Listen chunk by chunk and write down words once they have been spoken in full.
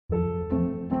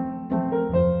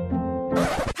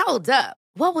Hold up.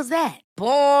 What was that?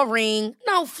 Boring.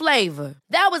 No flavor.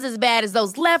 That was as bad as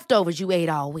those leftovers you ate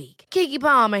all week. Keke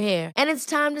Palmer here. And it's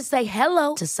time to say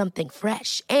hello to something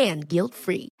fresh and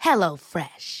guilt-free. Hello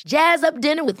Fresh. Jazz up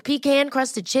dinner with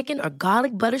pecan-crusted chicken or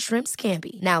garlic butter shrimp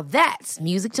scampi. Now that's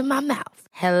music to my mouth.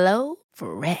 Hello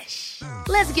Fresh.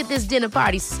 Let's get this dinner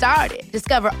party started.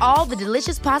 Discover all the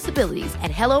delicious possibilities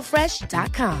at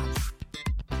hellofresh.com.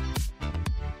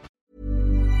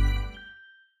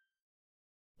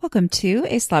 Welcome to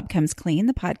A Slob Comes Clean,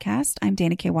 the podcast. I'm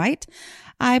Dana K. White.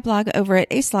 I blog over at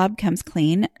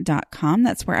aslobcomesclean.com.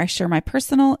 That's where I share my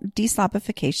personal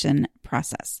deslobification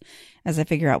process. As I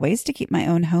figure out ways to keep my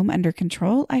own home under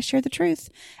control, I share the truth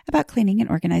about cleaning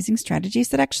and organizing strategies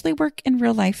that actually work in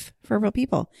real life for real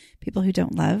people who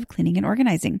don't love cleaning and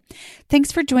organizing.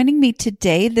 Thanks for joining me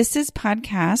today. This is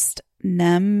podcast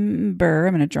number,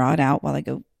 I'm going to draw it out while I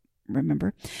go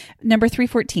remember, number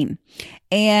 314.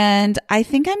 And I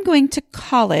think I'm going to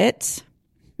call it,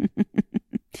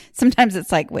 sometimes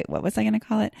it's like, wait, what was I going to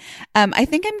call it? I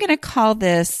think I'm going to call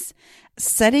this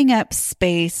setting up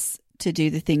space to do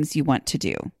the things you want to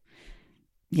do.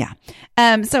 Yeah.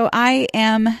 So I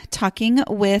am talking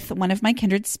with one of my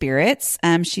kindred spirits.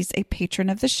 She's a patron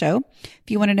of the show.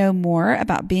 If you want to know more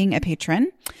about being a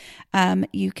patron,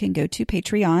 you can go to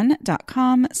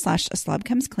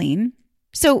patreon.com/aslobcomesclean.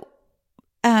 So,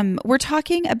 we're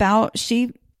talking about,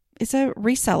 she is a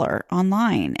reseller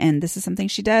online and this is something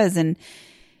she does, and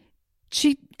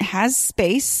she has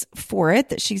space for it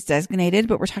that she's designated,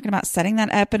 but we're talking about setting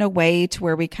that up in a way to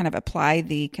where we kind of apply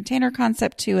the container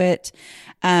concept to it,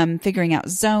 figuring out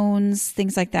zones,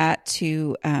 things like that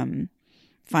to,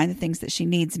 find the things that she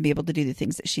needs and be able to do the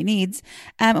things that she needs.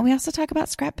 And we also talk about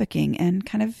scrapbooking and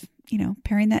kind of,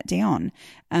 paring that down,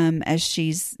 as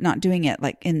she's not doing it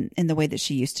like in the way that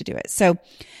she used to do it. So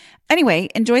anyway,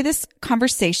 enjoy this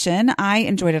conversation. I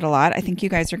enjoyed it a lot. I think you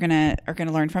guys are going to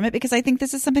learn from it because I think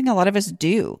this is something a lot of us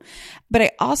do. But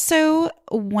I also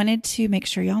wanted to make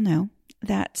sure y'all know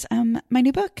that my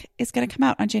new book is going to come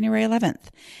out on January 11th.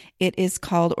 It is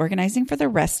called Organizing for the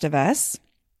Rest of Us.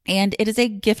 And it is a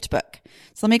gift book.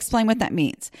 So let me explain what that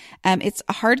means. It's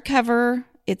a hardcover.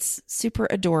 It's super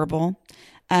adorable.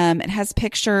 It has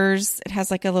pictures. It has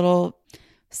like a little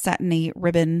satiny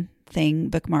ribbon thing,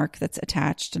 bookmark that's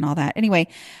attached and all that. Anyway,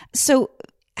 so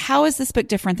how is this book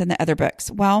different than the other books?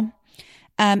 Well,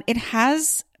 it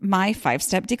has my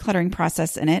 5-step decluttering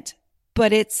process in it,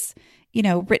 but it's,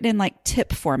 written in like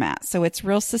tip format. So it's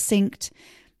real succinct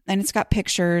and it's got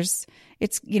pictures.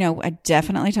 It's, I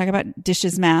definitely talk about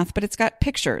dishes math, but it's got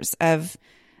pictures of,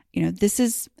 this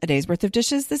is a day's worth of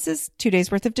dishes. This is 2 days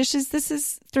worth of dishes. This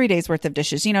is 3 days worth of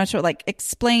dishes, so it like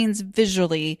explains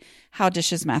visually how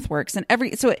dishes math works. And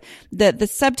the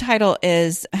subtitle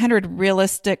is 100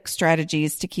 realistic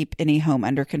strategies to keep any home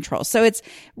under control. So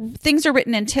things are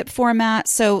written in tip format.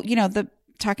 So,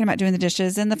 talking about doing the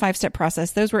dishes and the 5-step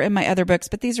process, those were in my other books,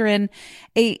 but these are in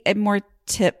a more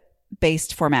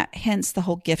tip-based format. Hence the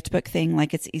whole gift book thing.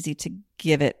 Like it's easy to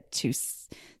give it to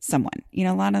someone.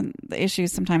 A lot of the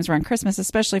issues sometimes around Christmas,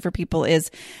 especially for people, is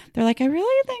they're like, I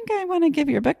really think I want to give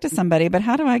your book to somebody, but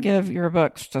how do I give your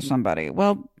books to somebody?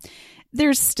 Well,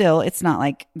 it's not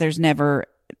like there's never,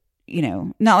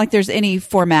 not like there's any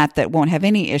format that won't have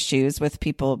any issues with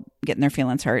people getting their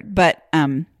feelings hurt. But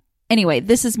anyway,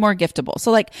 this is more giftable.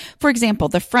 So like, for example,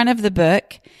 the front of the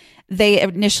book, they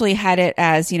initially had it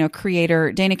as,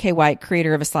 creator, Dana K. White,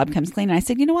 creator of A Slob Comes Clean. And I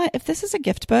said, you know what? If this is a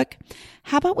gift book,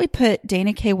 how about we put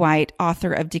Dana K. White,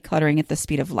 author of Decluttering at the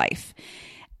Speed of Life,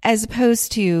 as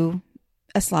opposed to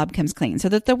A Slob Comes Clean, so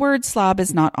that the word slob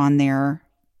is not on there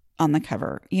on the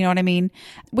cover. You know what I mean?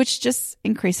 Which just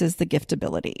increases the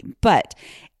giftability. But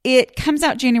it comes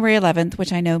out January 11th,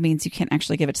 which I know means you can't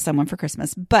actually give it to someone for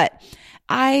Christmas. But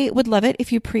I would love it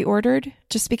if you pre-ordered,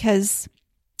 just because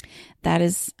that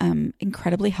is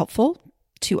incredibly helpful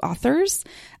to authors.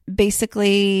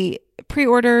 Basically,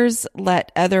 pre-orders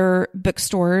let other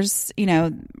bookstores,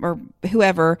 or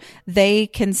whoever, they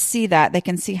can see that. They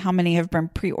can see how many have been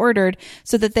pre-ordered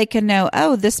so that they can know,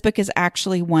 oh, this book is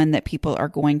actually one that people are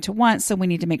going to want. So we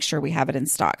need to make sure we have it in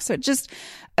stock. So it just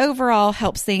overall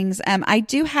helps things. I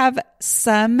do have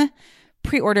some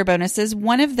pre-order bonuses.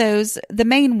 One of those, the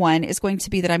main one, is going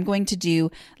to be that I'm going to do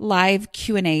live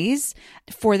Q&As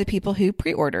for the people who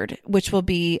pre-ordered, which will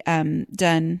be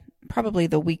done probably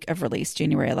the week of release,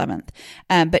 January 11th.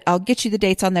 But I'll get you the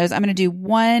dates on those. I'm going to do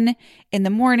one in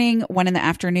the morning, one in the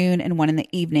afternoon, and one in the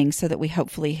evening, so that we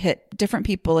hopefully hit different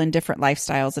people in different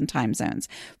lifestyles and time zones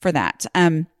for that.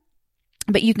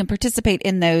 But you can participate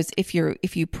in those if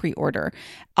you pre-order.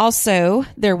 Also,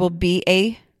 there will be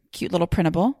a cute little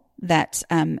printable that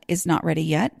is not ready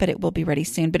yet, but it will be ready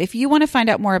soon. But if you want to find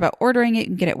out more about ordering it, you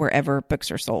can get it wherever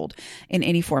books are sold in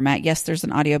any format. Yes, there's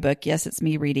an audiobook. Yes, it's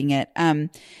me reading it.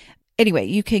 Anyway,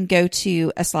 you can go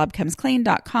to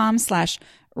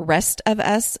aslobcomesclean.com/rest of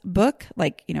us book.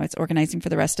 Like, it's organizing for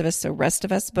the rest of us. So rest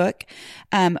of us book.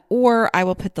 Or I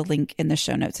will put the link in the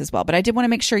show notes as well. But I did want to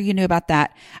make sure you knew about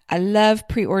that. I love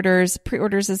pre-orders.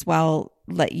 Pre-orders as well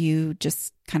let you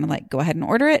just kind of like go ahead and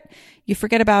order it. You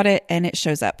forget about it and it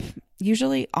shows up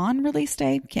usually on release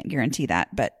day. Can't guarantee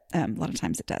that, but a lot of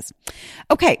times it does.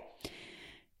 Okay.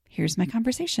 Here's my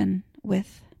conversation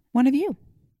with one of you.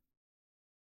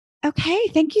 Okay.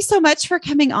 Thank you so much for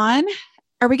coming on.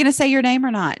 Are we going to say your name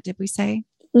or not? Did we say?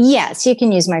 Yes, you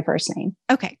can use my first name.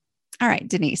 Okay. All right.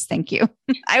 Denise, thank you.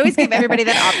 I always give everybody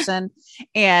that option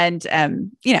and,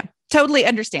 totally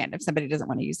understand if somebody doesn't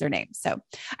want to use their name. So, all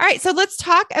right. So let's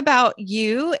talk about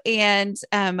you and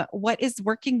what is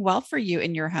working well for you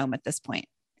in your home at this point.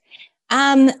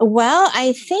 Well,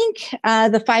 I think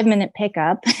the 5-minute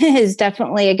pickup is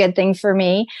definitely a good thing for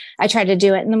me. I try to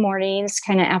do it in the mornings,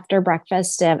 kind of after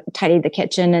breakfast, to tidy the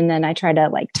kitchen, and then I try to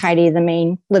tidy the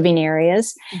main living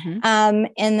areas. Mm-hmm.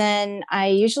 And then I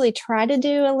usually try to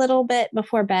do a little bit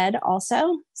before bed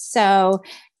also. So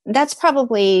that's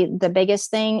probably the biggest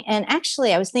thing. And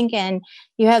actually, I was thinking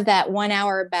you have that 1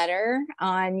 hour better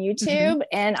on YouTube, mm-hmm.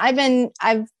 and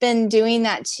I've been doing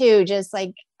that too. Just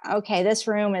okay, this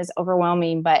room is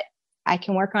overwhelming, but I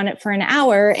can work on it for an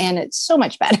hour and it's so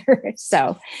much better.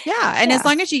 So yeah. And as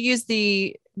long as you use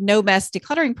the no mess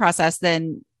decluttering process,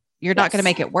 then you're not going to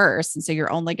make it worse. And so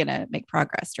you're only going to make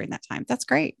progress during that time. That's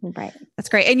great. Right. That's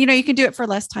great. And you can do it for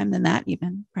less time than that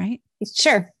even, right?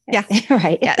 Sure. Yeah.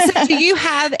 Right. Yeah. So do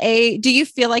you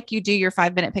feel like you do your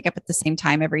 5-minute pickup at the same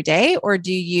time every day, or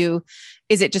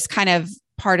is it just kind of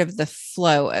part of the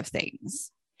flow of things?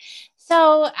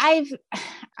 So I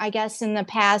guess in the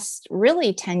past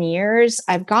really 10 years,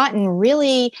 I've gotten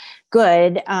really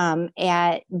good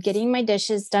at getting my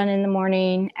dishes done in the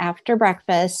morning after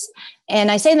breakfast.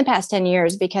 And I say in the past 10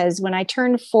 years because when I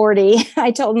turned 40,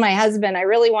 I told my husband I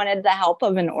really wanted the help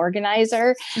of an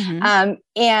organizer. Mm-hmm.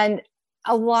 And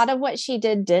a lot of what she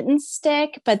didn't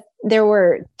stick, but there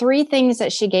were 3 things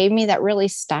that she gave me that really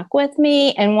stuck with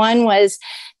me. And one was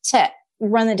to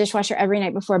run the dishwasher every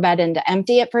night before bed and to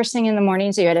empty it first thing in the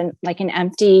morning. So you had an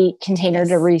empty container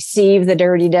to receive the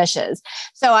dirty dishes.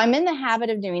 So I'm in the habit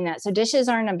of doing that. So dishes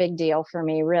aren't a big deal for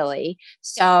me, really.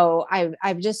 So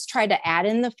I've just tried to add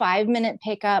in the 5-minute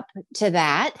pickup to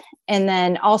that. And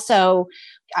then also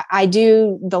I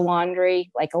do the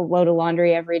laundry, a load of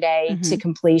laundry every day mm-hmm. to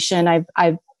completion.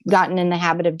 I've gotten in the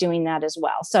habit of doing that as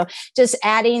well. So just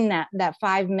adding that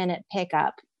 5-minute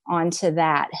pickup onto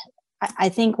that. I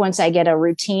think once I get a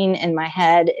routine in my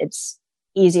head, it's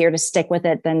easier to stick with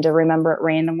it than to remember it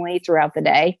randomly throughout the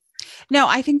day. No,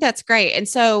 I think that's great. And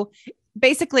so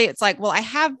basically it's I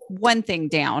have one thing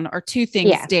down or 2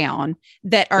 things down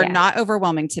that are not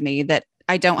overwhelming to me that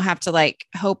I don't have to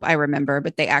hope I remember,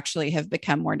 but they actually have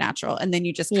become more natural. And then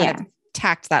you just kind of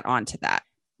tacked that onto that.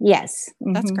 Yes.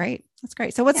 Mm-hmm. That's great. That's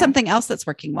great. So what's something else that's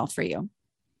working well for you?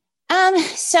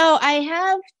 So I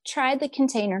have tried the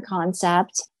container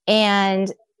concept.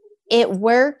 And it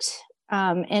worked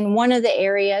in one of the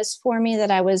areas for me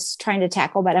that I was trying to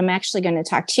tackle, but I'm actually going to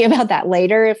talk to you about that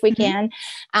later if we mm-hmm.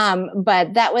 can.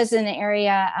 But that was an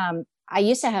area, I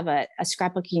used to have a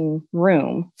scrapbooking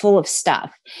room full of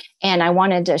stuff, and I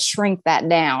wanted to shrink that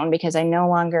down because I no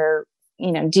longer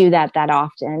do that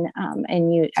often.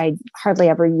 I hardly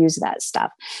ever use that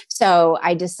stuff. So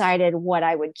I decided what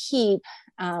I would keep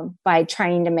by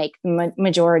trying to make the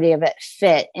majority of it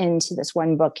fit into this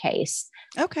one bookcase.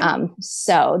 Okay.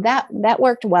 So that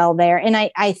worked well there. And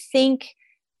I think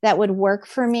that would work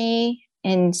for me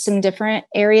in some different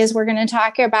areas we're going to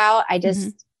talk about. I just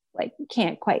mm-hmm.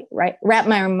 Can't quite wrap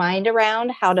my mind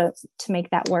around how to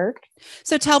make that work.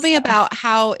 So tell me about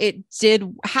how did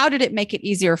it make it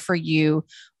easier for you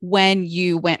when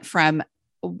you went from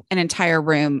an entire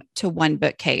room to one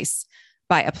bookcase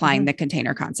by applying mm-hmm. the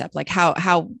container concept?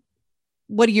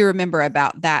 What do you remember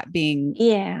about that being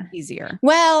easier?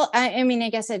 Well, I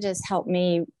guess it just helped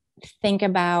me think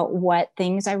about what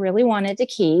things I really wanted to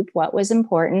keep, what was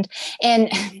important. And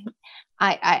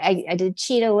I did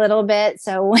cheat a little bit.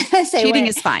 So when I say cheating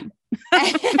is fine.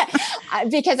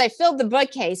 Because I filled the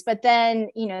bookcase, but then,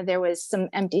 there was some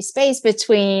empty space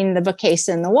between the bookcase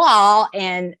and the wall.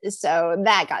 And so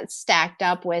that got stacked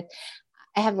up with,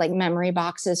 I have memory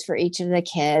boxes for each of the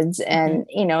kids and,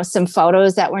 mm-hmm. Some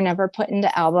photos that were never put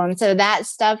into albums. So that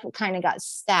stuff kind of got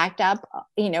stacked up,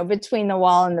 between the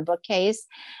wall and the bookcase.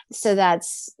 So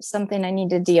that's something I need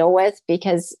to deal with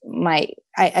because my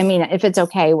I mean, if it's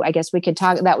okay, I guess we could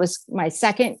talk. That was my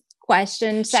second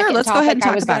question. Sure, let's go ahead and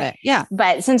talk about it. Yeah.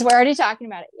 But since we're already talking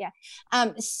about it,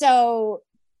 yeah. So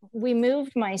we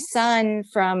moved my son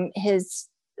from his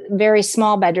very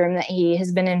small bedroom that he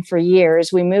has been in for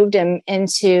years. We moved him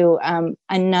into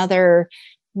another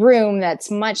room that's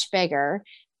much bigger.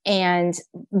 And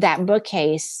that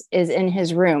bookcase is in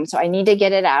his room. So I need to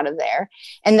get it out of there.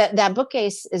 And that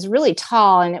bookcase is really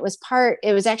tall. And it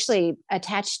was actually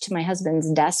attached to my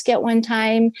husband's desk at one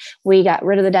time. We got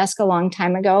rid of the desk a long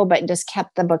time ago, but just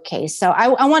kept the bookcase. So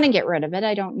I want to get rid of it.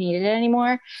 I don't need it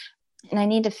anymore. And I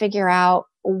need to figure out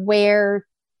where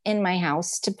in my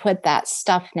house to put that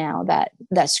stuff now, that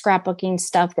scrapbooking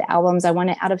stuff, the albums. I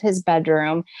want it out of his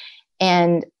bedroom.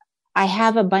 And I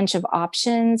have a bunch of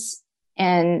options.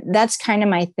 And that's kind of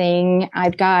my thing.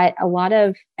 I've got a lot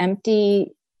of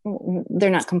empty,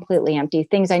 they're not completely empty,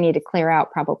 things I need to clear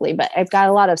out probably, but I've got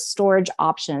a lot of storage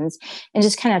options and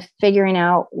just kind of figuring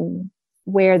out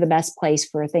where the best place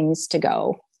for things to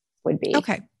go would be.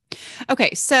 Okay.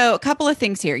 So a couple of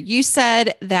things here. You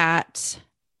said that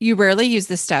you rarely use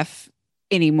this stuff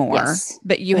anymore, yes,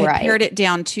 but you had pared it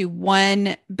down to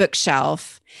one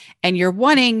bookshelf and you're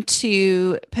wanting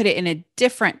to put it in a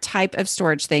different type of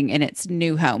storage thing in its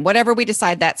new home, whatever we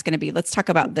decide that's going to be. Let's talk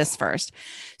about this first.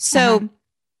 So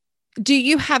do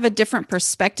you have a different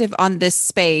perspective on this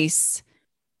space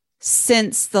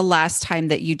since the last time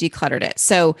that you decluttered it?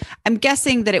 So I'm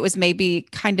guessing that it was maybe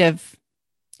kind of,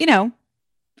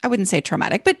 I wouldn't say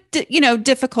traumatic, but,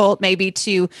 difficult maybe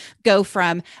to go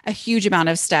from a huge amount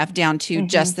of stuff down to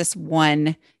just this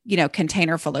one,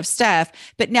 container full of stuff.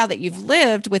 But now that you've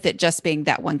lived with it just being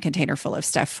that one container full of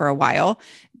stuff for a while,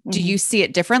 do you see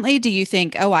it differently? Do you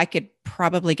think, I could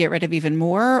probably get rid of even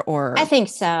more? Or I think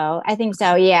so.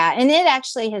 Yeah. And it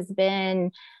actually has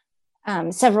been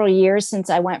several years since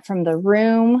I went from the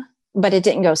room, but it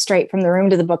didn't go straight from the room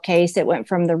to the bookcase. It went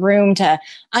from the room to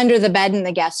under the bed in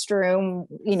the guest room.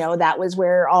 That was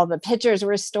where all the pictures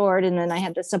were stored. And then I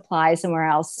had the supplies somewhere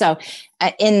else. So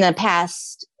in the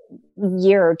past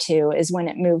year or two is when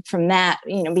it moved from that,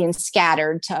 being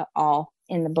scattered to all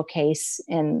in the bookcase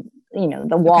and,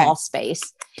 the wall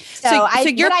space. So I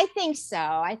think so.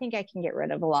 I think I can get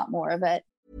rid of a lot more of it.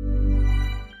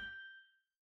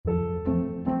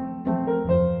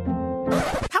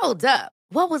 Hold up.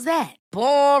 What was that?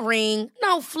 Boring.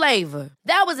 No flavor.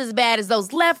 That was as bad as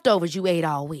those leftovers you ate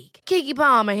all week. Keke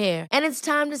Palmer here, and it's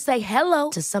time to say hello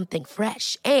to something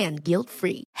fresh and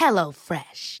guilt-free. Hello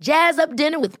Fresh. Jazz up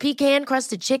dinner with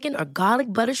pecan-crusted chicken or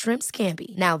garlic butter shrimp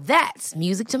scampi. Now that's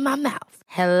music to my mouth.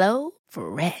 Hello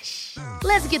Fresh.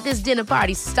 Let's get this dinner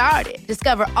party started.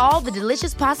 Discover all the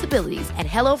delicious possibilities at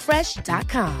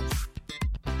HelloFresh.com.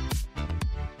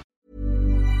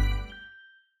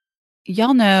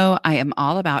 Y'all know I am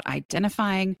all about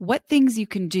identifying what things you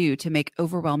can do to make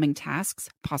overwhelming tasks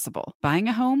possible. Buying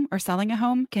a home or selling a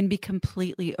home can be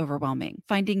completely overwhelming.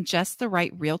 Finding just the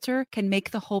right realtor can make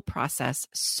the whole process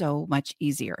so much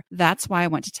easier. That's why I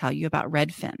want to tell you about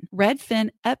Redfin.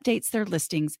 Redfin updates their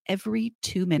listings every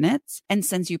 2 minutes and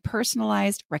sends you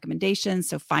personalized recommendations,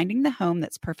 so finding the home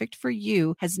that's perfect for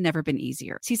you has never been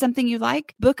easier. See something you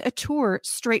like? Book a tour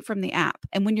straight from the app.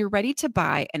 And when you're ready to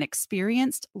buy, an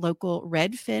experienced local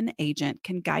Redfin agent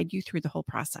can guide you through the whole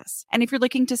process. And if you're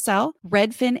looking to sell,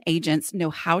 Redfin agents know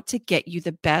how to get you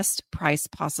the best price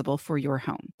possible for your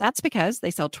home. That's because they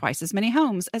sell twice as many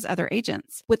homes as other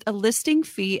agents. With a listing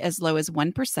fee as low as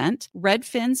 1%,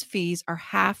 Redfin's fees are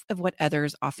half of what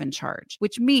others often charge,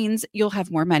 which means you'll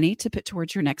have more money to put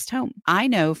towards your next home. I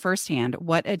know firsthand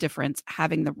what a difference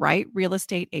having the right real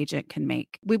estate agent can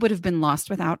make. We would have been lost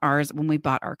without ours when we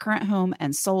bought our current home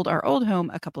and sold our old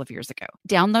home a couple of years ago.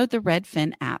 Download the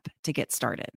Redfin app to get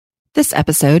started. This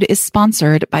episode is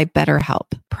sponsored by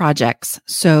BetterHelp. Projects.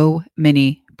 So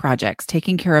many projects.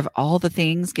 Taking care of all the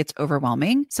things gets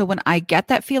overwhelming. So when I get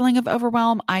that feeling of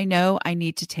overwhelm, I know I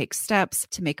need to take steps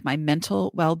to make my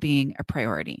mental well-being a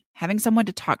priority. Having someone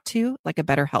to talk to, like a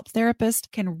BetterHelp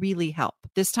therapist, can really help.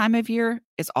 This time of year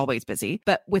is always busy,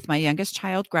 but with my youngest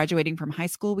child graduating from high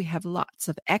school, we have lots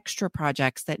of extra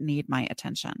projects that need my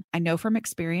attention. I know from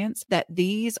experience that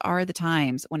these are the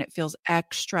times when it feels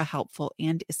extra helpful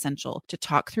and essential to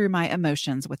talk through my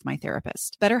emotions with my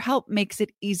therapist. BetterHelp makes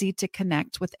it easy to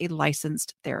connect with a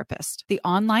licensed therapist. The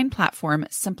online platform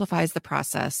simplifies the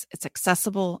process. It's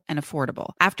accessible and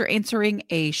affordable. After answering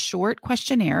a short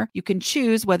questionnaire, you can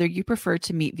choose whether you prefer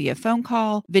to meet via phone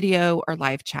call, video, or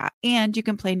live chat, and you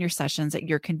can plan your sessions at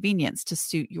your convenience to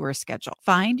suit your schedule.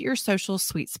 Find your social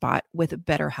sweet spot with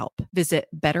BetterHelp. Visit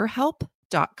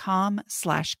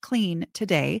betterhelp.com/clean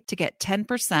today to get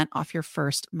 10% off your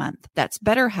first month. That's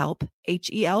BetterHelp,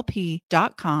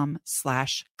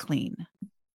 HELP.com/clean.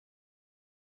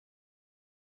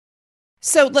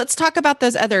 So let's talk about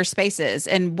those other spaces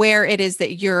and where it is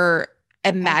that you're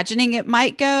imagining it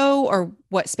might go, or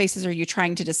what spaces are you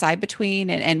trying to decide between,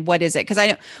 and what is it? Because I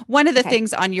know one of the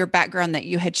things on your background that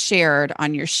you had shared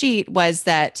on your sheet was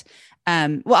that,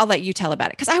 well, I'll let you tell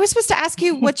about it, because I was supposed to ask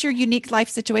you what's your unique life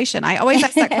situation. I always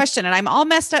ask that question and I'm all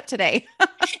messed up today.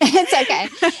 It's okay.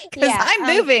 Because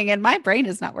I'm moving and my brain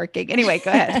is not working. Anyway, go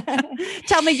ahead.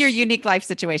 Tell me your unique life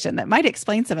situation that might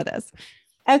explain some of this.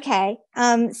 Okay.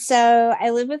 So I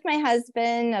live with my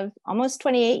husband of almost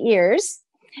 28 years.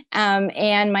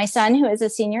 And my son, who is a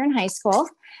senior in high school.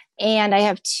 And I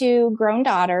have two grown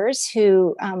daughters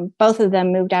who both of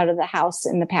them moved out of the house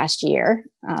in the past year.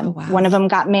 One of them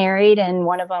got married, and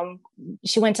one of them,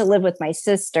 she went to live with my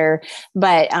sister,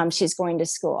 but she's going to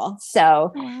school.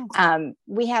 So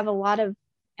we have a lot of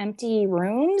empty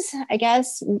rooms, I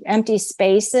guess, empty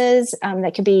spaces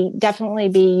that could definitely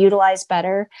be utilized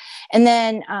better. And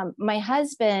then my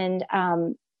husband,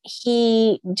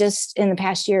 he just in the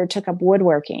past year took up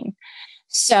woodworking.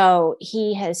 So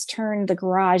he has turned the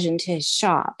garage into his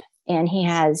shop, and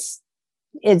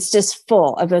it's just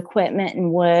full of equipment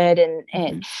and wood.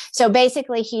 And so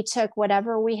basically he took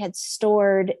whatever we had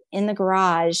stored in the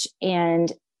garage,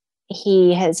 and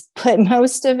he has put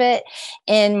most of it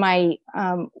in my,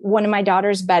 one of my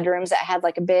daughter's bedrooms that had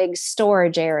like a big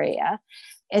storage area.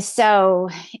 And so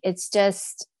it's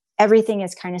just, everything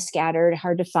is kind of scattered,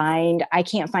 hard to find. I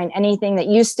can't find anything that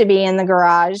used to be in the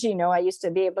garage. You know, I used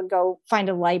to be able to go find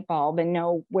a light bulb and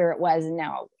know where it was. And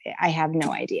now I have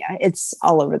no idea. It's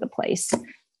all over the place.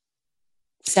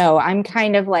 So I'm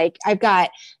kind of like, I've got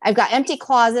empty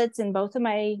closets in both of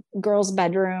my girls'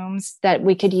 bedrooms that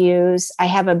we could use. I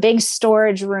have a big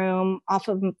storage room off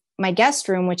of my guest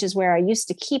room, which is where I used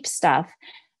to keep stuff.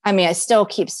 I mean, I still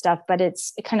keep stuff, but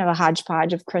it's kind of a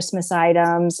hodgepodge of Christmas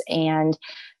items and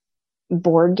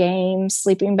board games,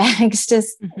 sleeping bags,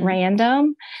 just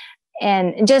random.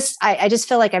 And just, I just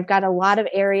feel like I've got a lot of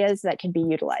areas that could be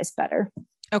utilized better.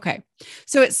 Okay.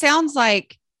 So it sounds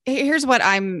like, here's what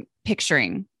I'm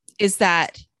picturing is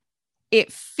that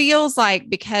it feels like,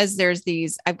 because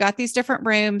I've got these different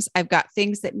rooms, I've got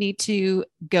things that need to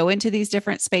go into these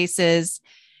different spaces.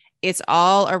 It's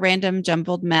all a random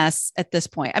jumbled mess at this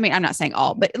point. I mean, I'm not saying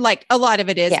all, but like a lot of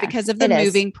it is because of the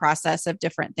moving process of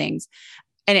different things.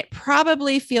 And it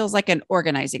probably feels like an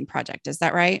organizing project. Is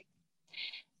that right?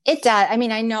 It does. I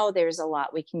mean, I know there's a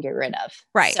lot we can get rid of.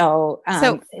 Right.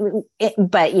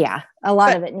 But yeah, a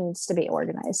lot of it needs to be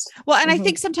organized. Well, and I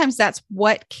think sometimes that's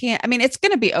it's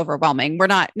going to be overwhelming.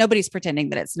 Nobody's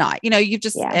pretending that it's not,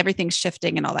 everything's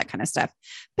shifting and all that kind of stuff.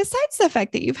 Besides the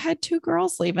fact that you've had two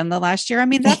girls leave in the last year. I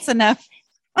mean, that's enough.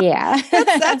 Yeah.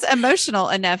 that's emotional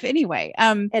enough anyway.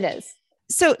 It is.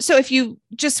 So if you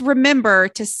just remember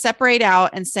to separate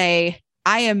out and say,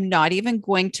 I am not even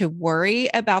going to worry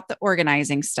about the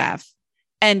organizing stuff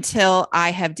until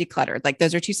I have decluttered. Like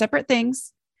those are two separate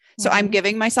things. So I'm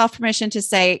giving myself permission to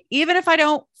say, even if I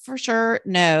don't for sure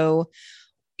know,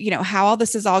 how all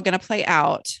this is all going to play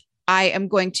out, I am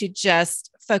going to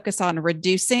just focus on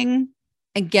reducing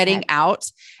and getting out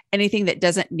anything that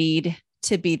doesn't need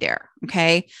to be there.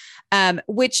 Okay.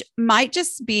 Which might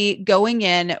just be going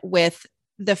in with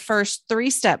the first 3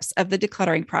 steps of the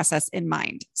decluttering process in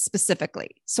mind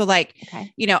specifically. So I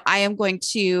am going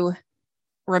to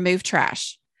remove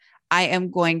trash. I am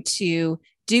going to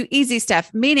do easy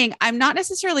stuff, meaning I'm not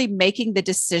necessarily making the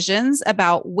decisions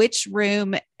about which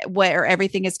room, where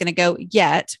everything is going to go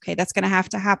yet. Okay. That's going to have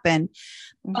to happen.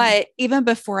 But even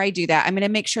before I do that, I'm going to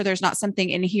make sure there's not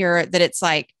something in here that it's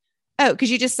like, oh,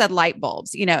 cause you just said light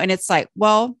bulbs, and it's like,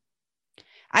 well,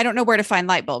 I don't know where to find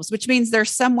light bulbs, which means they're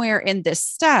somewhere in this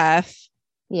stuff.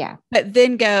 Yeah. But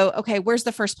then go, okay, where's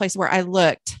the first place where I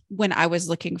looked when I was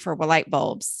looking for light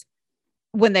bulbs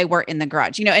when they were in the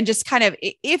garage, and just kind of,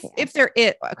 if they're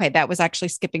okay, that was actually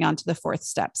skipping on to the 4th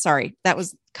step. Sorry. That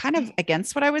was kind of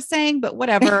against what I was saying, but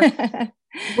whatever.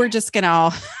 We're just going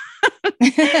to,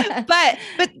 but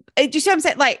do you see what I'm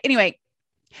saying? Like, anyway,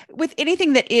 with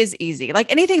anything that is easy, like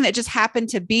anything that just happened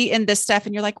to be in this stuff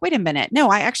and you're like, wait a minute, no,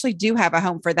 I actually do have a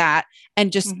home for that,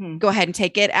 and just go ahead and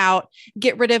take it out,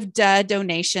 get rid of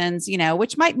donations,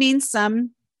 which might mean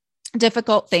some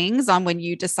difficult things on when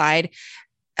you decide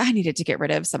I needed to get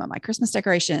rid of some of my Christmas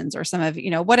decorations or some of,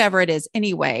 whatever it is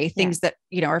anyway, things that,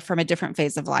 are from a different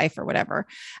phase of life or whatever.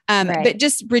 But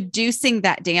just reducing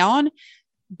that down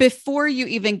before you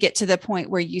even get to the point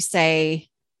where you say,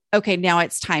 okay, now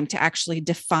it's time to actually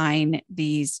define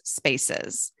these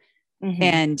spaces.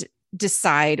 and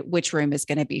decide which room is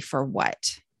going to be for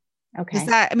what. Okay.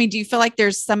 Do you feel like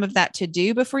there's some of that to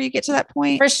do before you get to that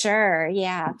point? For sure.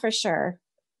 Yeah, for sure.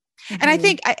 And I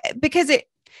think because it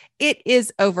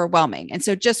is overwhelming. And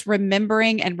so just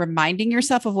remembering and reminding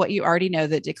yourself of what you already know,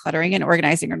 that decluttering and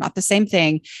organizing are not the same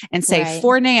thing, and say,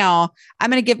 for now, I'm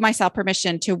going to give myself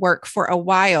permission to work for a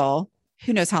while.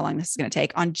 Who knows how long this is going to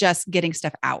take, on just getting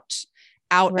stuff out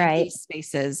of these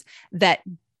spaces, that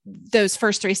those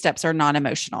first 3 steps are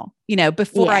non-emotional,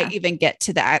 before I even get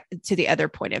to the other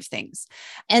point of things.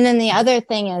 And then the other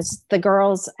thing is, the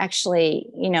girls actually,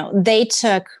 they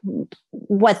took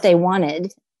what they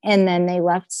wanted, and then they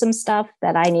left some stuff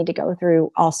that I need to go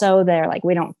through also. They're like,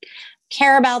 we don't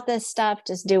care about this stuff.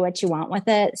 Just do what you want with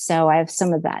it. So I have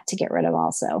some of that to get rid of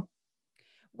also.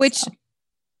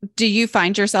 Do you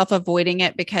find yourself avoiding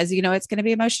it because it's going to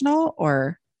be emotional,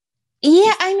 or?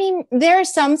 Yeah,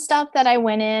 there's some stuff that I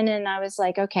went in and I was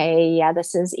like, okay, yeah,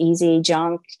 this is easy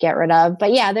junk to get rid of.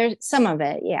 But yeah, there's some of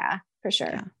it. Yeah, for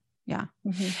sure. Yeah.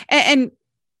 And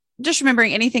just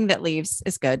remembering, anything that leaves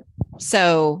is good.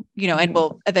 So, and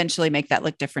we'll eventually make that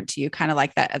look different to you, kind of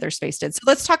like that other space did. So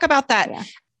let's talk about that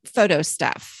photo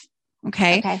stuff.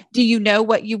 Okay. Do you know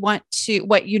what you want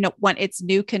its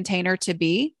new container to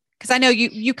be? Because I know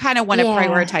you kind of want to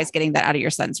prioritize getting that out of your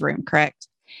son's room, correct?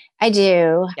 I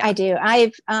do. Yeah. I do.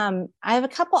 I have a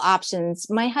couple options.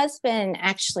 My husband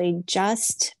actually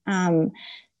just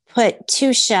put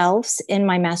 2 shelves in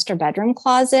my master bedroom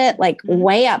closet, like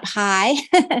way up high.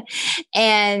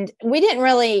 And we didn't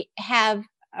really have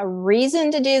a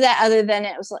reason to do that, other than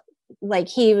it was like,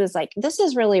 he was like, this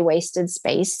is really wasted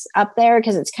space up there,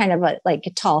 because it's kind of like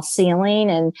a tall ceiling.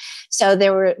 And so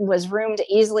there was room to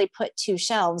easily put 2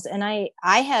 shelves. And I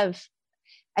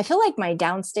feel like my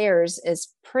downstairs is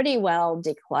pretty well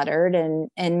decluttered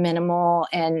and minimal.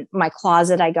 And my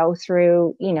closet, I go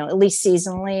through, at least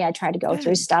seasonally, I try to go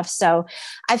through stuff. So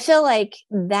I feel like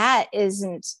that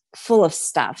isn't full of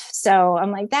stuff. So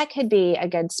I'm like, that could be a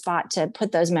good spot to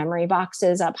put those memory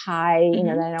boxes up high,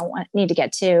 that I don't need to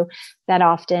get to that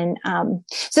often.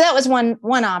 So that was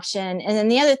one option. And then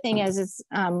the other thing is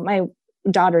my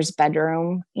daughter's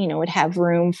bedroom, would have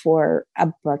room for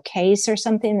a bookcase or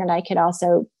something that I could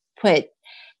also put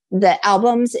the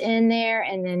albums in there,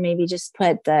 and then maybe just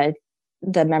put the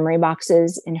memory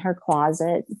boxes in her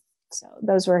closet. So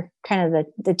those were kind of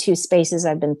the 2 spaces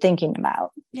I've been thinking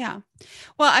about. Yeah.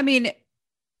 Well,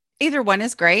 either one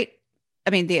is great.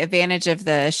 The advantage of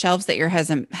the shelves that your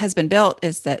husband built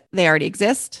is that they already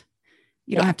exist.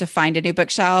 You don't have to find a new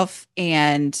bookshelf,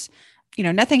 and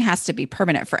nothing has to be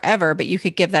permanent forever, but you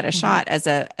could give that a shot as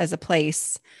a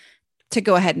place to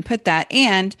go ahead and put that.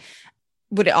 And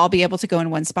would it all be able to go in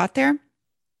one spot there?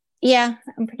 Yeah,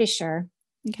 I'm pretty sure.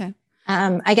 Okay.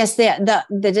 I guess the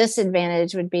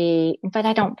disadvantage would be, but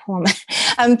I don't pull them.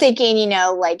 I'm thinking,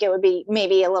 like, it would be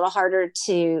maybe a little harder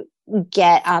to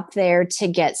get up there to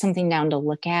get something down to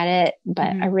look at it. But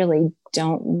I really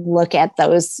don't look at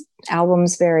those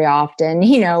albums very often.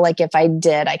 Like, if I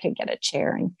did, I could get a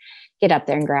chair and get up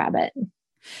there and grab it.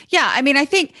 Yeah. I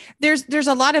think there's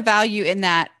a lot of value in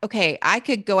that. Okay, I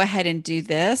could go ahead and do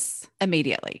this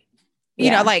immediately.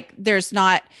 Like, there's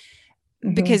not,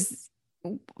 because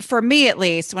for me, at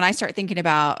least, when I start thinking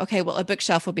about, okay, well, a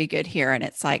bookshelf will be good here. And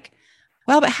it's like,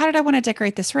 well, but how did I want to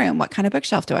decorate this room? What kind of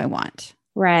bookshelf do I want?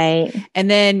 Right. And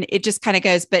then it just kind of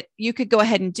goes, but you could go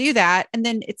ahead and do that. And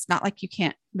then it's not like you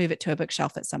can't move it to a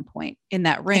bookshelf at some point in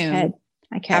that room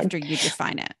I could. After you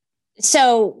define it.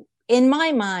 So in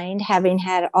my mind, having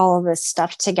had all of this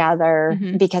stuff together,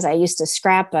 because I used to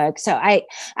scrapbook. So I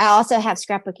also have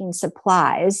scrapbooking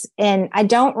supplies, and I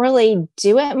don't really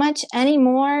do it much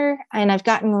anymore. And I've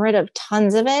gotten rid of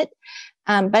tons of it.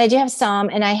 But I do have some,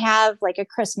 and I have like a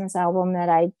Christmas album that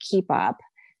I keep up.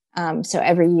 So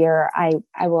every year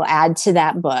I will add to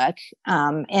that book.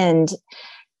 And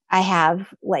I have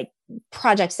like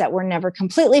projects that were never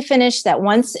completely finished that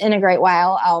once in a great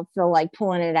while, I'll feel like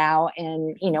pulling it out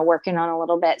and, working on a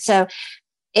little bit. So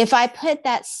if I put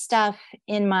that stuff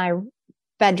in my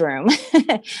bedroom,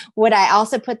 would I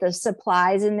also put the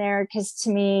supplies in there? Because to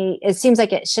me, it seems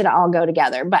like it should all go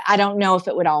together, but I don't know if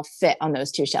it would all fit on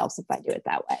those 2 shelves if I do it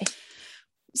that way.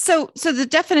 So the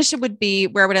definition would be,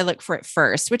 where would I look for it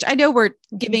first? Which I know we're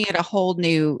giving it a whole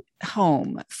new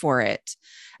home for it.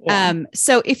 Yeah.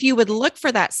 So if you would look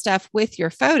for that stuff with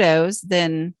your photos,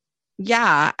 then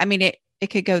it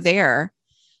could go there.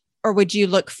 Or would you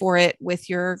look for it with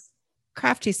your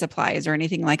crafty supplies or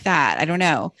anything like that? I don't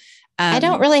know. I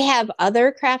don't really have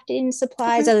other crafting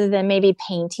supplies other than maybe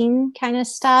painting kind of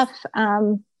stuff.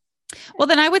 Well,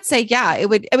 then I would say, yeah, it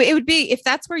would, I mean, it would be, if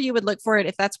that's where you would look for it,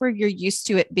 if that's where you're used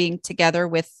to it being together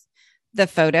with the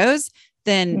photos,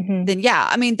 then yeah,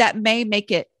 I mean, that may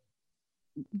make it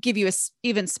give you a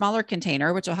even smaller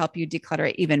container, which will help you declutter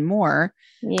it even more.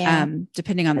 Yeah.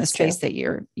 Depending on the space that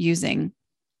you're using.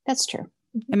 That's true.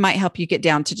 It might help you get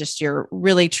down to just your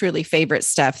really, truly favorite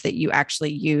stuff that you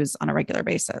actually use on a regular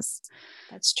basis.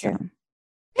 That's true. So,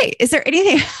 hey, is there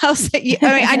anything else that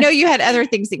I mean, I know you had other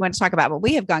things that you want to talk about, but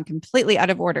we have gone completely out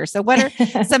of order. So what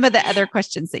are some of the other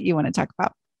questions that you want to talk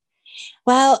about?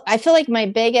 Well, I feel like my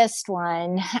biggest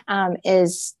one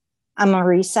is I'm a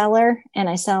reseller and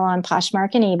I sell on Poshmark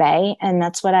and eBay. And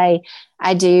that's what I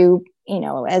do,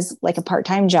 as like a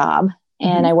part-time job.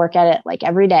 And I work at it like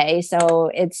every day. So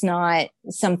it's not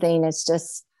something, it's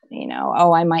just,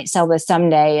 I might sell this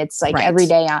someday. It's like every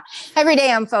day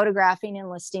I'm photographing and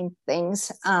listing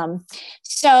things.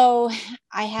 So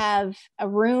I have a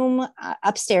room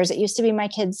upstairs. It used to be my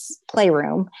kids'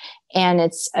 playroom, and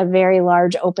it's a very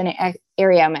large open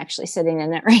area. I'm actually sitting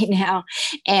in it right now,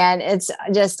 and it's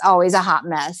just always a hot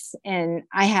mess. And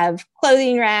I have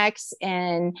clothing racks,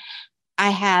 and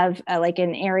I have like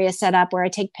an area set up where I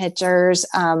take pictures.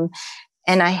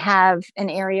 And I have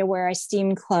an area where I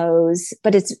steam clothes,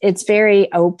 but it's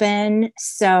very open.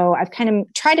 So I've kind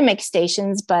of tried to make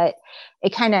stations, but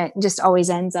it kind of just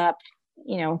always ends up,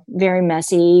 very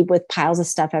messy with piles of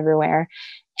stuff everywhere.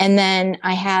 And then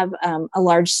I have a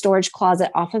large storage closet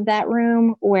off of that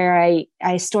room where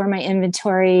I store my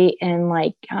inventory in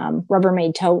like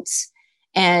Rubbermaid totes.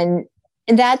 And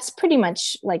that's pretty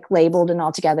much like labeled and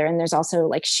all together. And there's also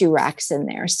like shoe racks in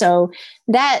there. So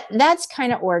that's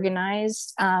kind of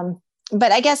organized.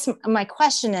 But I guess my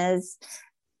question is,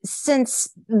 since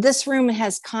this room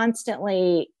has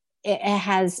it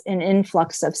has an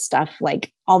influx of stuff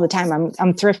like all the time.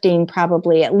 I'm thrifting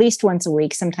probably at least once a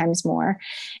week, sometimes more.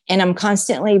 And I'm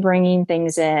constantly bringing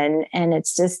things in, and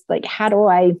it's just like, how do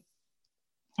I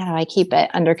keep it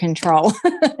under control?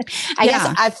 I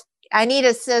guess I need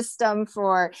a system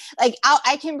for like,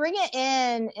 I can bring it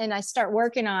in and I start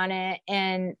working on it,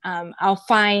 and I'll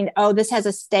find, this has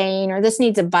a stain or this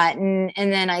needs a button.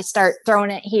 And then I start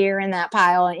throwing it here in that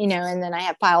pile, and then I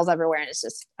have piles everywhere, and it's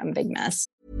just a big mess.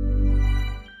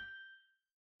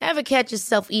 Ever catch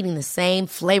yourself eating the same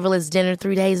flavorless dinner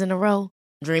 3 days in a row?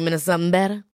 Dreaming of something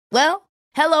better? Well,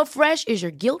 HelloFresh is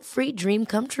your guilt-free dream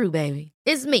come true, baby.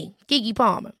 It's me, Keke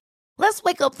Palmer. Let's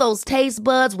wake up those taste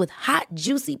buds with hot,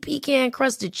 juicy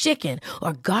pecan-crusted chicken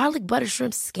or garlic butter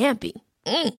shrimp scampi.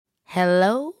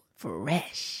 Hello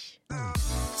Fresh.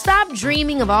 Stop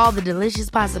dreaming of all the delicious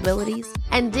possibilities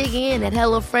and dig in at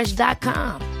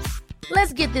HelloFresh.com.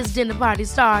 Let's get this dinner party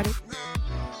started.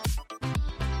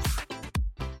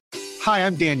 Hi,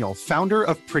 I'm Daniel, founder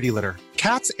of Pretty Litter.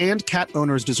 Cats and cat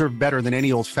owners deserve better than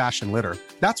any old-fashioned litter.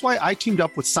 That's why I teamed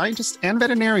up with scientists and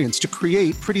veterinarians to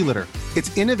create Pretty Litter.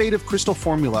 Its innovative crystal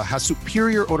formula has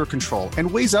superior odor control and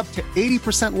weighs up to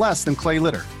 80% less than clay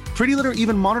litter. Pretty Litter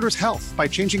even monitors health by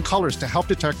changing colors to help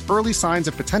detect early signs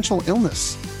of potential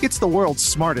illness. It's the world's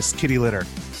smartest kitty litter.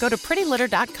 Go to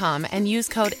prettylitter.com and use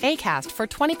code ACAST for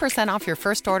 20% off your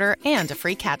first order and a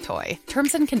free cat toy.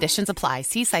 Terms and conditions apply.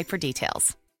 See site for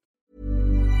details.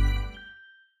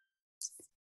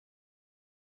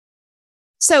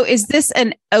 So is this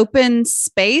an open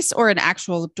space or an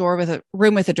actual door with a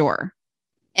room with a door?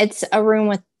 It's a room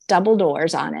with double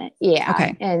doors on it. Yeah.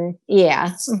 Okay. And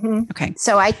yeah. Mm-hmm. Okay.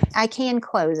 So I can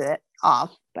close it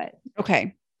off, but.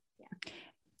 Okay. Yeah.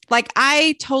 Like,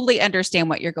 I totally understand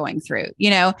what you're going through.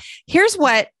 Here's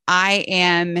what I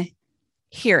am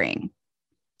hearing.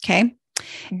 Okay.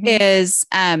 Mm-hmm. Is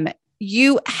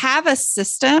you have a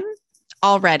system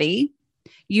already.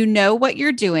 You know what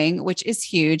you're doing, which is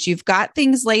huge. You've got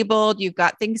things labeled. You've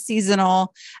got things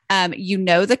seasonal. You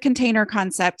know the container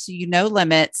concept. So you know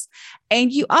limits.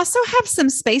 And you also have some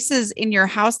spaces in your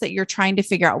house that you're trying to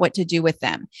figure out what to do with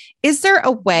them. Is there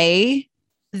a way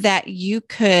that you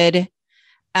could,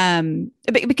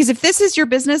 because if this is your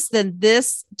business, then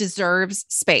this deserves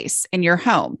space in your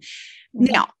home.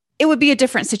 Mm-hmm. Now, it would be a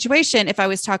different situation if I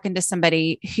was talking to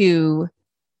somebody who,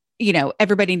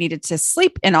 everybody needed to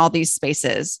sleep in all these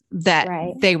spaces that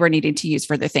they were needing to use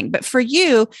for their thing. But for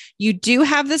you, you do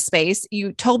have the space.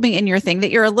 You told me in your thing that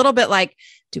you're a little bit like,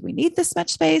 do we need this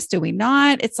much space? Do we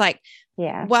not? It's like,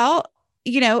 well,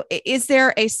 is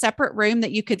there a separate room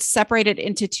that you could separate it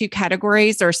into two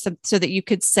categories, or so that you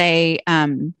could say,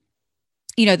 the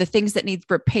things that need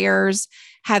repairs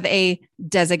have a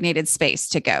designated space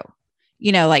to go,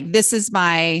 like, this is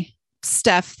my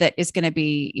stuff that is going to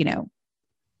be,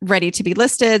 ready to be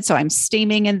listed. So I'm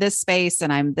steaming in this space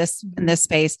and I'm this in this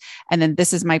space. And then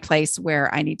this is my place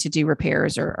where I need to do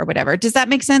repairs or whatever. Does that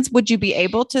make sense? Would you be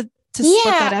able to split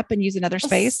that up and use another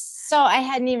space? So I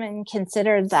hadn't even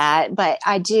considered that, but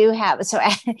I do have, so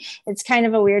it's kind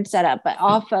of a weird setup, but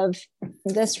off of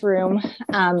this room,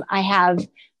 I have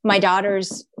my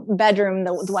daughter's bedroom,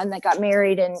 the one that got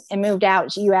married and moved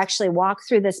out. You actually walk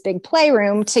through this big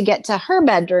playroom to get to her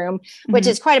bedroom, which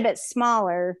is quite a bit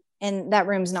smaller. And that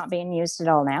room's not being used at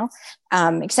all now.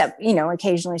 Except,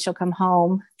 occasionally she'll come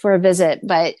home for a visit,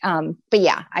 but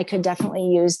yeah, I could definitely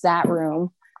use that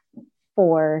room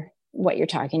for what you're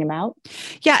talking about.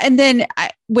 Yeah. And then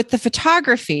with the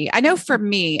photography, I know for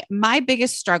me, my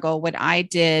biggest struggle when I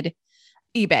did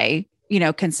eBay,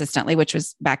 consistently, which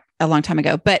was back a long time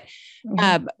ago, but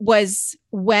was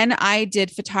when I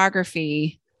did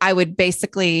photography, I would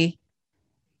basically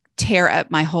tear up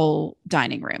my whole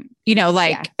dining room,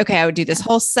 okay, I would do this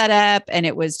whole setup and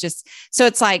it was just, so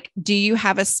it's like, do you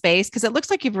have a space? Cause it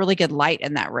looks like you have really good light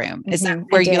in that room. Is that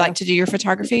where you like to do your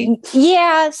photography?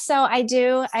 Yeah. So I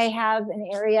do. I have an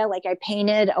area, like I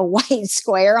painted a white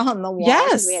square on the wall.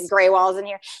 Yes. We had gray walls in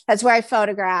here. That's where I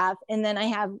photograph. And then I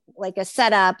have like a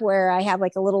setup where I have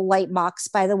like a little light box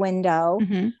by the window.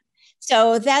 Mm-hmm.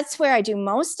 So that's where I do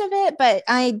most of it, but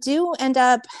I do end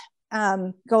up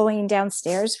going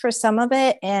downstairs for some of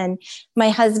it. And my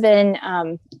husband,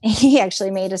 he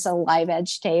actually made us a live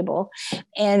edge table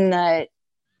in the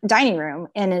dining room,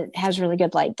 and it has really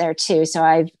good light there too. So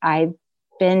I've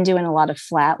been doing a lot of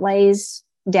flat lays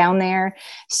down there.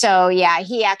 So yeah,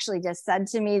 he actually just said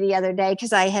to me the other day,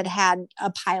 cause I had a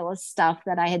pile of stuff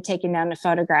that I had taken down to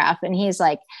photograph, and he's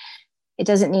like, it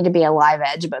doesn't need to be a live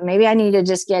edge, but maybe I need to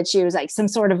just get you like some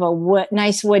sort of a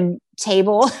nice wood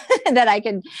table that I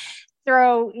could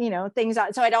throw, things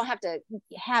on. So I don't have to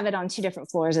have it on two different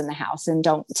floors in the house and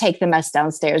don't take the mess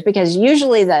downstairs, because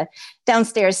usually the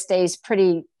downstairs stays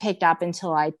pretty picked up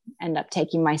until I end up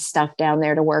taking my stuff down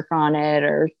there to work on it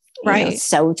or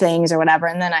sew things or whatever.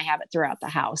 And then I have it throughout the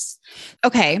house.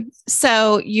 Okay.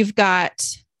 So you've got,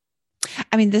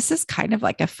 this is kind of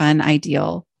like a fun,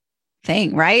 ideal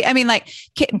thing, right?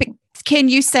 Can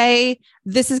you say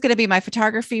this is going to be my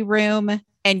photography room?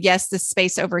 And yes, the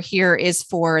space over here is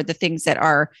for the things that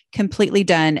are completely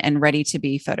done and ready to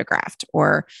be photographed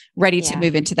or ready to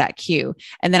move into that queue.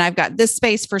 And then I've got this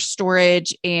space for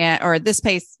storage or this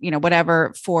space,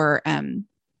 whatever for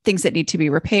things that need to be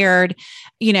repaired.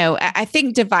 I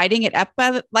think dividing it up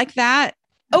like that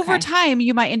over time,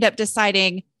 you might end up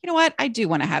deciding, you know what, I do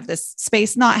want to have this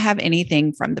space, not have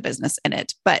anything from the business in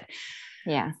it. But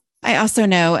yeah, I also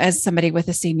know as somebody with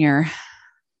a senior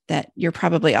that you're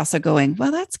probably also going,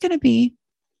 well, that's going to be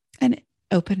an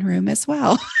open room as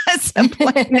well at some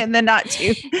point in the not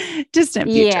too distant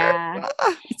future. Yeah.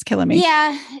 It's killing me.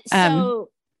 Yeah. So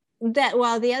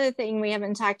the other thing we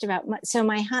haven't talked about. So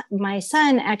my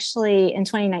son actually in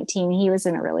 2019, he was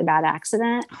in a really bad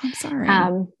accident. Oh, I'm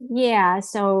sorry. Yeah.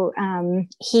 So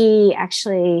he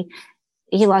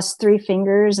lost 3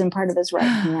 fingers and part of his right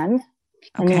hand.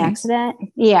 In the accident.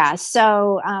 Yeah.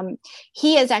 So,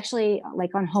 he is actually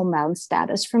like on homebound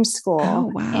status from school.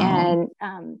 Oh, wow.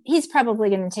 And, he's probably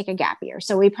going to take a gap year.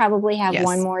 So we probably have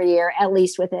one more year at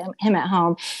least with him at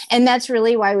home. And that's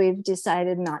really why we've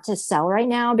decided not to sell right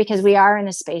now, because we are in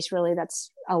a space really that's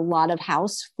a lot of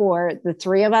house for the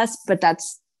 3 of us, but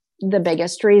that's the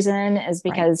biggest reason is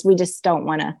because we just don't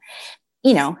want to,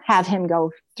 have him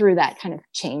go through that kind of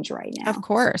change right now. Of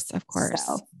course.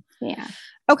 So, yeah.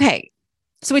 Okay.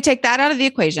 So we take that out of the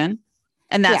equation,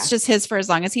 and that's just his for as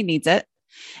long as he needs it.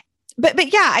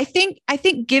 But yeah, I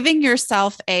think giving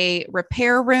yourself a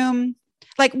repair room,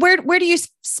 like where do you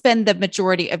spend the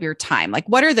majority of your time? Like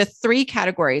what are the 3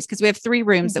 categories? Because we have 3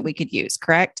 rooms that we could use,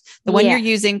 correct? The one you're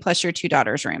using plus your 2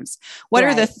 daughters' rooms. What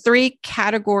are the 3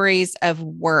 categories of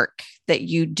work that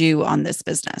you do on this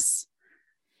business?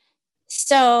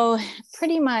 So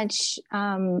pretty much,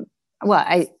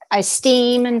 I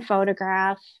steam and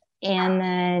photograph. And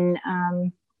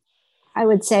then I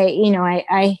would say,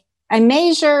 I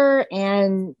measure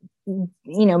and,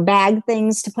 bag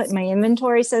things to put in my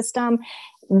inventory system.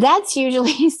 That's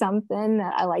usually something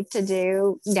that I like to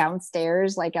do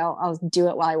downstairs. Like I'll do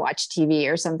it while I watch TV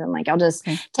or something. Like I'll just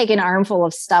take an armful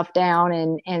of stuff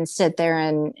down and sit there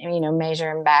and,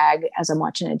 measure and bag as I'm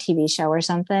watching a TV show or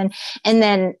something. And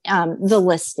then the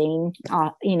listing,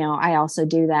 I also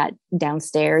do that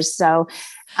downstairs. So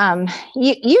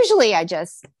usually I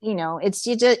just, it's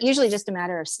usually just a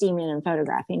matter of steaming and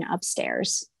photographing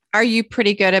upstairs. Are you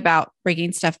pretty good about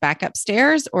bringing stuff back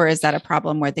upstairs, or is that a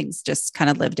problem where things just kind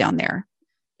of live down there?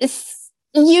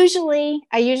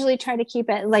 I usually try to keep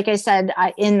it, like I said,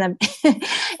 in the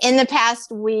in the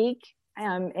past week,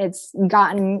 it's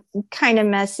gotten kind of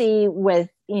messy with,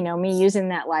 me using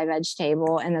that live edge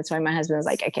table. And that's why my husband was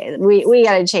like, okay, we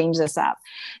got to change this up.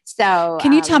 So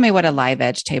can you tell me what a live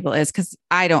edge table is? Cause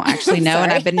I don't actually know. And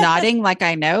Sorry. I've been nodding like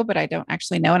I know, but I don't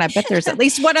actually know. And I bet there's at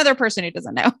least one other person who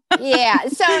doesn't know. Yeah.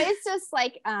 So it's just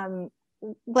like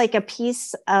a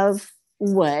piece of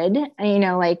wood,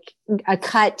 like a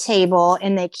cut table,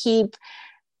 and they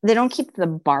don't keep the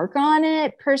bark on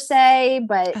it per se,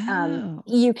 but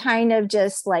you kind of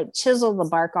just like chisel the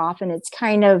bark off, and it's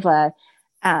kind of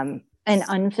an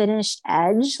unfinished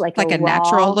edge, like a raw,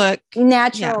 natural look.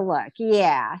 Look.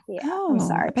 Yeah. Oh, I'm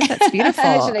sorry. I bet that's beautiful.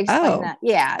 I should explain that.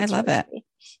 Yeah. I love it.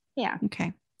 Yeah.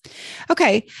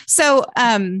 Okay. So,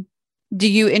 do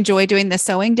you enjoy doing the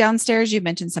sewing downstairs? You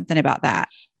mentioned something about that.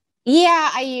 Yeah,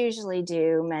 I usually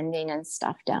do mending and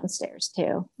stuff downstairs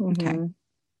too. Mm-hmm.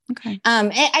 Okay.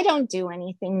 I don't do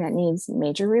anything that needs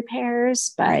major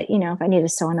repairs, but if I need to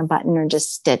sew on a button or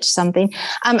just stitch something,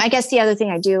 I guess the other thing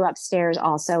I do upstairs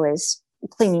also is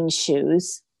cleaning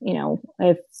shoes.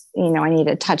 If I need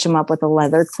to touch them up with a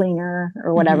leather cleaner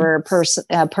or whatever,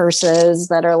 purses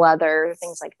that are leather,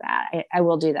 things like that. I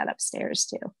will do that upstairs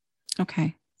too.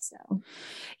 Okay. So,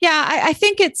 yeah, I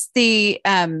think it's the,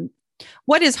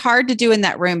 what is hard to do in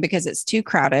that room because it's too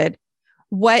crowded.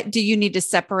 What do you need to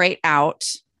separate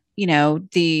out?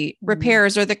 The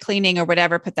repairs or the cleaning or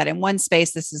whatever, put that in one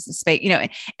space. This is the space,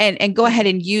 and go ahead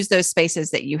and use those spaces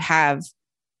that you have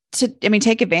to,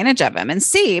 take advantage of them and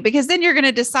see, because then you're going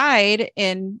to decide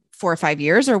in 4 or 5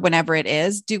 years or whenever it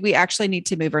is, do we actually need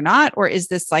to move or not? Or is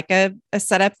this like a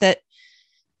setup that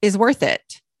is worth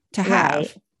it to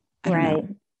have? Right.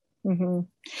 Mm-hmm.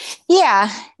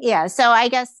 Yeah. So I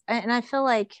guess, and I feel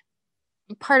like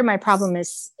part of my problem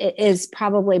is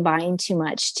probably buying too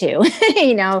much too,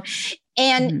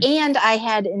 and I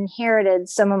had inherited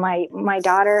some of my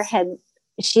daughter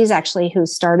she's actually who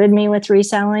started me with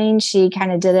reselling. She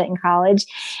kind of did it in college.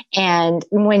 And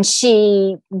when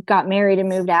she got married and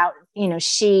moved out,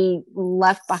 she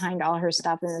left behind all her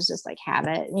stuff and was just like, have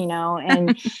it,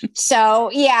 and so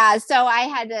I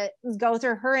had to go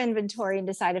through her inventory and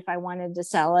decide if I wanted to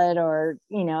sell it or,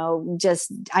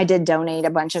 I did donate a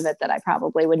bunch of it that I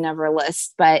probably would never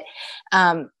list. But,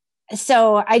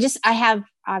 so I have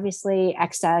obviously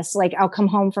excess, like I'll come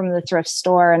home from the thrift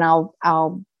store and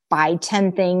I'll buy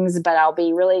 10 things, but I'll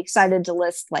be really excited to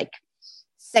list like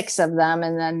 6 of them.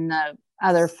 And then the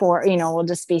other 4, will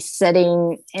just be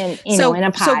sitting in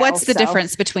a pile. So what's the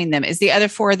difference between them? Is the other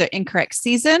 4 the incorrect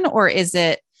season, or is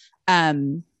it,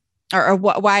 or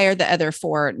why are the other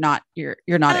 4 not, you're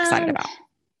not excited about?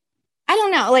 I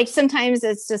don't know. Like sometimes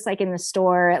it's just like in the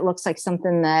store, it looks like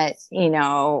something that,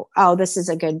 oh, this is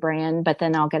a good brand, but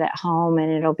then I'll get it home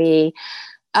and it'll be,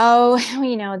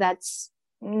 that's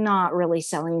not really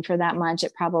selling for that much.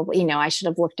 It probably, I should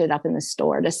have looked it up in the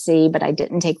store to see, but I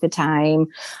didn't take the time.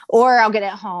 Or I'll get it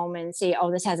home and see,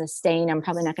 oh, this has a stain. I'm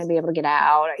probably not going to be able to get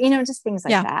out. Or, just things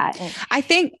like that. And I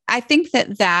think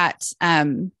that,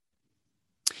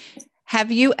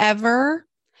 have you ever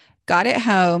got it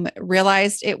home,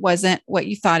 realized it wasn't what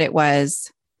you thought it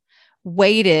was,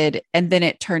 waited, and then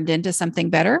it turned into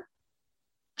something better?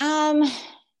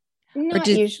 Not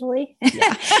usually.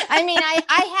 Yeah.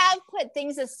 I have put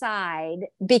things aside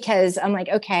because I'm like,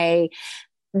 okay,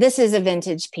 this is a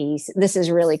vintage piece. This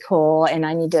is really cool. And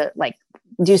I need to like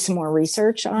do some more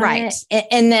research on it.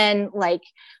 And then like,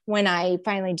 when I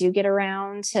finally do get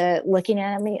around to looking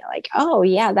at it, like, oh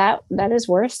yeah, that is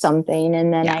worth something.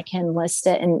 And then I can list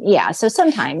it. And so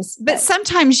sometimes, but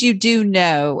sometimes you do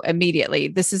know immediately,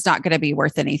 this is not going to be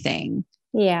worth anything.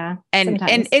 Yeah. And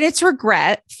it's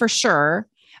regret for sure.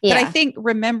 But I think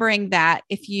remembering that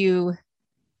if you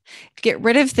get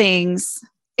rid of things,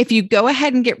 if you go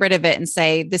ahead and get rid of it and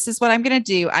say, this is what I'm going to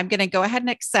do, I'm going to go ahead and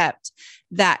accept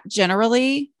that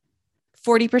generally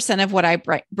 40% of what I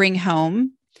bring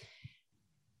home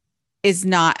is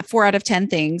not 4 out of 10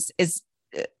 things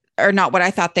are not what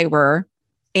I thought they were.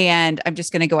 And I'm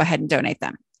just going to go ahead and donate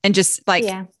them and just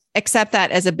accept that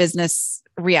as a business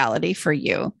reality for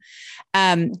you.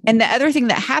 And the other thing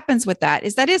that happens with that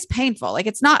is painful. Like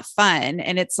it's not fun.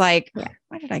 And it's like,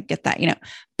 why did I get that?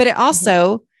 But it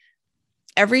also,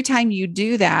 every time you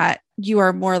do that, you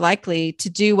are more likely to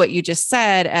do what you just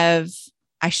said of,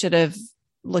 I should have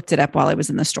looked it up while I was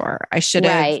in the store. I should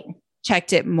have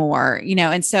checked it more,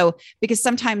 And so, because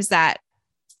sometimes that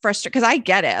frustrates, because I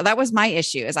get it. That was my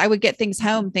issue is I would get things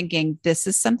home thinking this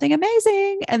is something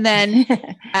amazing. And then,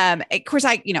 of course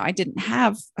I didn't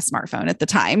have a smartphone at the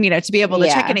time, to be able to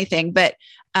check anything, but,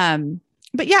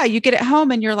 but yeah, you get it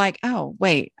home and you're like, oh,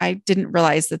 wait, I didn't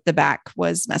realize that the back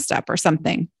was messed up or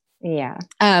something. Yeah.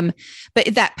 But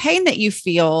that pain that you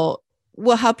feel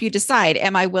will help you decide,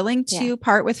 am I willing to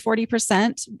part with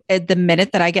 40% at the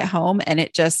minute that I get home and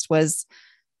it just was,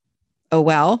 oh,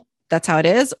 well, that's how it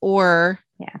is? Or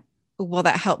will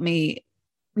that help me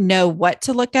know what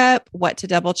to look up, what to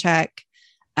double check?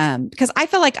 Because I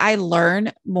feel like I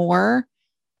learn more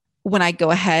when I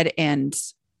go ahead and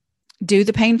do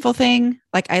the painful thing.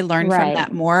 Like I learn from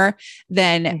that more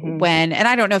than when, and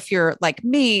I don't know if you're like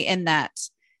me in that,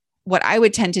 what I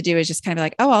would tend to do is just kind of be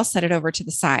like, oh, I'll set it over to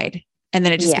the side. And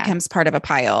then it just becomes part of a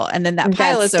pile. And then that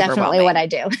pile is definitely what I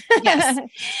do. Yes.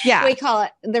 Yeah. We call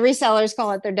it, the resellers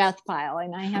call it their death pile.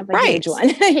 And I have a huge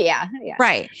one. Yeah.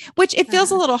 Right. Which it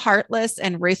feels a little heartless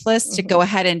and ruthless to go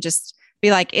ahead and just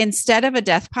be like, instead of a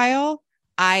death pile,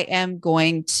 I am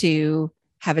going to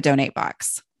have a donate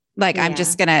box. Like I'm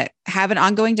just going to have an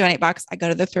ongoing donate box. I go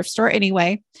to the thrift store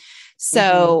anyway.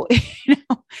 So,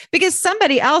 because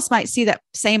somebody else might see that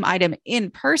same item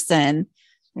in person,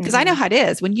 because I know how it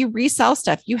is when you resell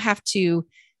stuff, you have to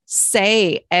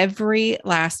say every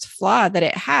last flaw that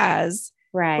it has,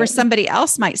 where somebody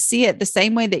else might see it the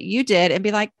same way that you did and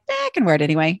be like, I can wear it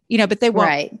anyway, but they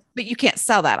won't, but you can't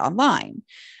sell that online.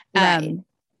 So,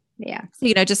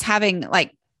 just having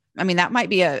like, I mean, that might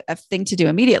be a thing to do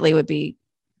immediately would be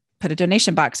put a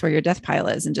donation box where your death pile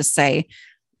is and just say,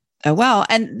 oh, well,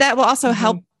 and that will also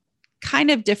help kind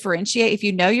of differentiate. If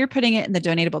you know you're putting it in the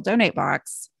donatable donate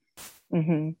box,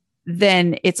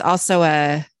 then it's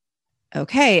also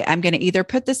okay, I'm going to either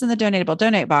put this in the donatable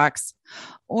donate box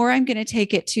or I'm going to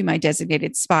take it to my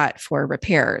designated spot for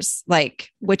repairs.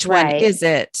 Like, which one is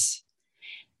it?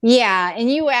 Yeah.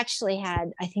 And you actually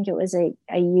had, I think it was a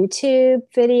YouTube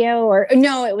video, or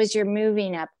no, it was your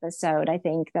moving episode, I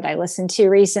think, that I listened to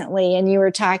recently. And you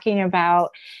were talking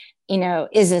about,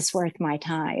 is this worth my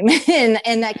time?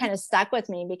 and that kind of stuck with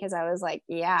me because I was like,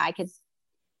 yeah, I could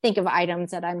think of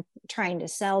items that I'm trying to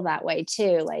sell that way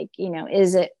too. Like,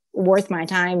 is it worth my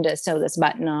time to sew this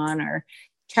button on or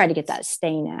try to get that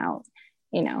stain out,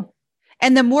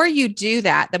 And the more you do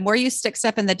that, the more you stick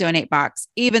stuff in the donate box,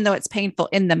 even though it's painful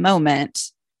in the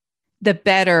moment, the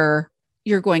better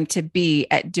you're going to be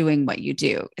at doing what you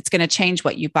do. It's going to change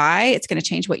what you buy. It's going to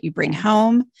change what you bring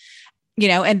home,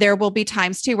 and there will be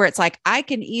times too, where it's like, I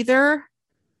can either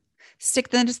stick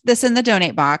this in the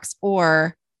donate box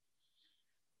or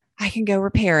I can go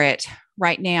repair it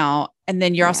right now. And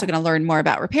then you're also going to learn more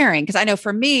about repairing. Cause I know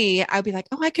for me, I'd be like,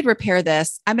 oh, I could repair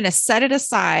this. I'm going to set it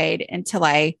aside until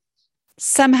I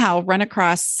somehow run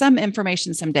across some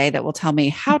information someday that will tell me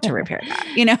how to repair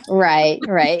that, Right.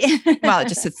 While it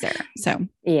just sits there. So,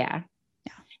 yeah.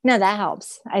 No, that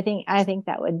helps. I think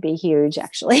that would be huge,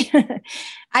 actually.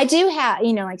 I do have,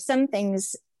 like some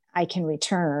things I can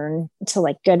return to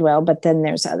like Goodwill, but then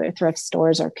there's other thrift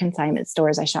stores or consignment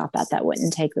stores I shop at that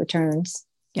wouldn't take returns.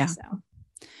 Yeah. So.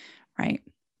 Right.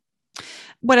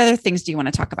 What other things do you want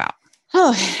to talk about?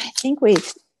 Oh, I think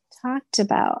we've talked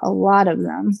about a lot of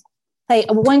them. Like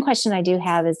one question I do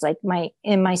have is like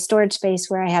in my storage space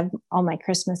where I have all my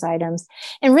Christmas items.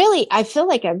 And really, I feel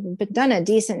like I've done a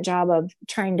decent job of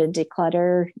trying to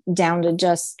declutter down to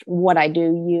just what I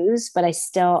do use, but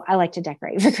I like to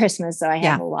decorate for Christmas. So I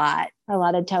have a lot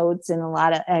of totes and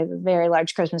I have a very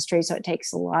large Christmas tree. So it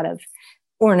takes a lot of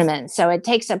ornaments. So it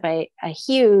takes up a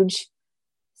huge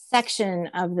section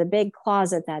of the big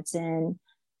closet that's in.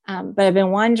 But I've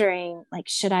been wondering, like,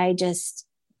 should I just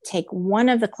take one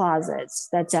of the closets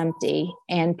that's empty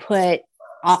and put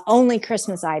only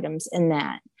Christmas items in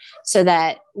that, so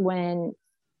that when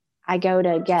I go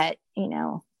to get,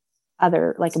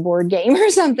 other like a board game or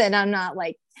something, I'm not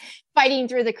like fighting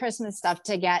through the Christmas stuff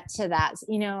to get to that.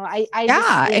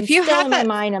 If you have in my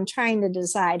mind, I'm trying to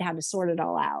decide how to sort it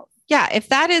all out. Yeah. If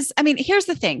that is, here's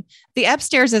the thing, the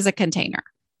upstairs is a container.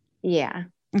 Yeah.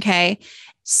 Okay.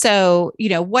 So,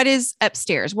 what is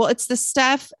upstairs? Well, it's the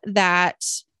stuff that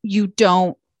you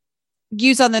don't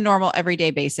use on the normal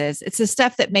everyday basis. It's the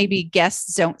stuff that maybe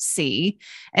guests don't see.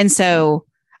 And so,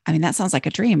 that sounds like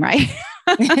a dream, right?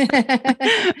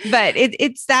 But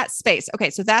it's that space. Okay.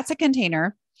 So that's a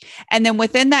container. And then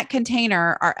within that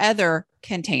container are other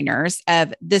containers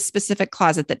of this specific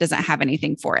closet that doesn't have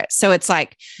anything for it. So it's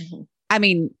like,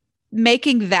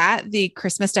 making that the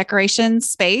Christmas decoration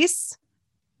space,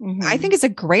 I think is a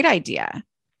great idea.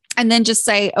 And then just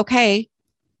say, okay,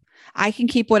 I can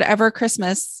keep whatever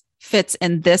Christmas fits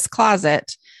in this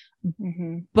closet,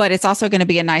 but it's also going to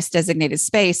be a nice designated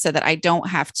space so that I don't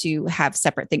have to have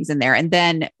separate things in there. And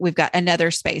then we've got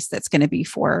another space that's going to be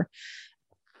for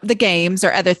the games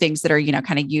or other things that are,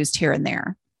 kind of used here and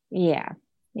there. Yeah.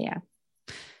 Yeah.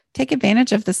 take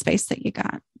advantage of the space that you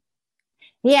got.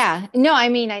 Yeah. No, I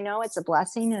mean, I know it's a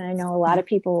blessing, and I know a lot of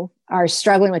people are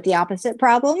struggling with the opposite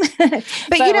problem. But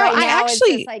you know, right I now actually,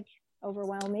 it's just like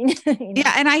overwhelming. You know?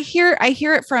 yeah. And I hear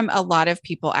it from a lot of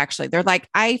people, actually. They're like,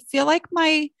 I feel like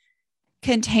my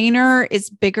container is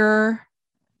bigger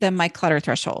than my clutter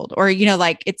threshold, or, you know,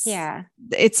 like it's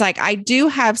like, I do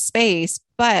have space,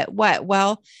 but what?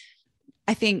 Well,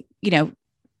 I think, you know,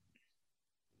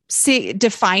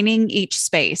 defining each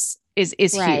space is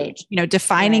huge, you know,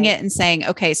 defining it and saying,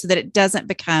 okay, so that it doesn't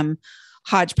become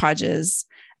hodgepodges.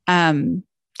 Can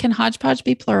hodgepodge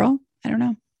be plural? I don't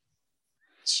know.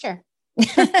 Sure.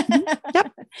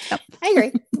 Yep. I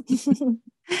agree.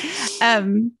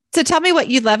 So tell me what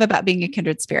you love about being a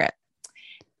kindred spirit.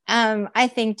 I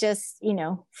think just, you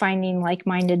know, finding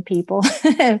like-minded people,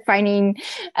 finding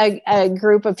a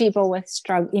group of people with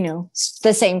you know,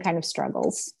 the same kind of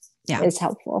struggles is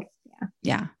helpful.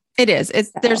 Yeah, it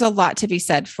is. There's a lot to be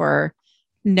said for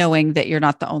knowing that you're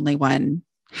not the only one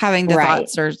having the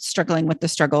thoughts or struggling with the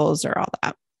struggles or all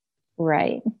that.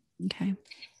 Right. Okay.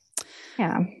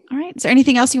 Yeah. All right. Is there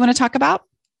anything else you want to talk about?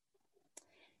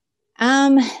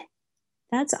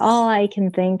 That's all I can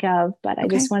think of, but I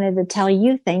just wanted to tell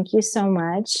you, thank you so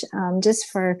much. Just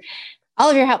for all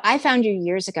of your help. I found you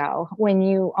years ago when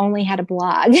you only had a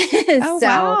blog.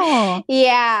 Wow.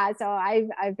 Yeah. So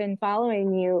I've been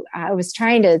following you. I was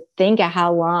trying to think of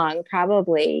how long,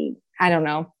 probably, I don't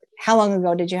know. How long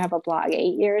ago did you have a blog?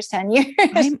 8 years, 10 years?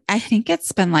 I think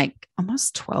it's been like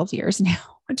almost 12 years now,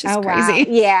 which is crazy. Wow.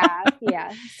 Yeah.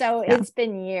 Yeah. So it's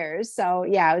been years. So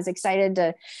yeah, I was excited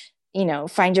to, you know,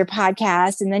 find your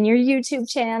podcast and then your YouTube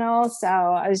channel. So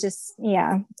I was just,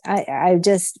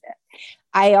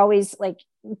 I always like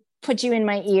put you in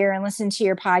my ear and listen to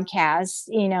your podcast,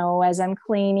 you know, as I'm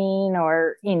cleaning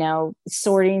or, you know,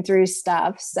 sorting through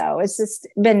stuff. So it's just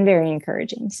been very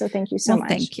encouraging. So thank you so much.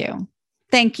 Thank you.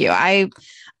 Thank you.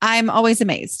 I'm always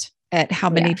amazed at how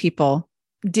many people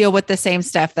deal with the same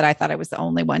stuff that I thought I was the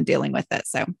only one dealing with it.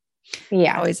 So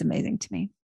always amazing to me.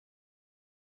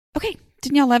 Okay.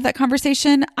 Didn't y'all love that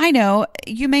conversation? I know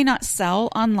you may not sell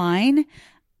online,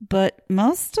 but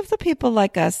most of the people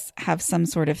like us have some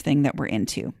sort of thing that we're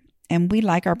into, and we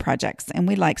like our projects and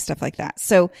we like stuff like that.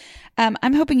 So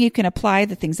I'm hoping you can apply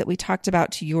the things that we talked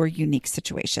about to your unique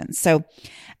situation. So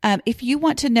if you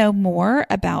want to know more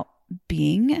about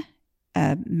being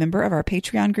a member of our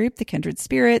Patreon group, The Kindred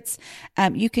Spirits,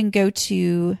 you can go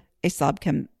to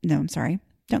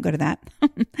don't go to that.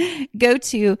 Go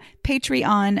to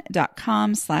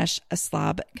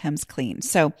patreon.com/aslobcomesclean.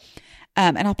 So,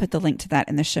 and I'll put the link to that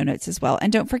in the show notes as well.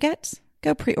 And don't forget,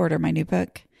 go pre-order my new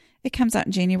book. It comes out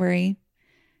in January.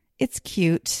 It's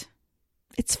cute.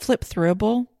 It's flip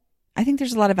throughable. I think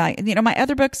there's a lot of value. You know, my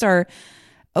other books are,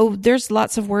 there's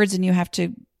lots of words and you have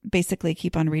to basically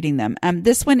keep on reading them.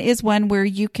 This one is one where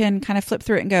you can kind of flip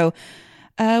through it and go,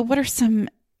 what are some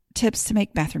tips to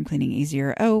make bathroom cleaning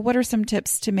easier? What are some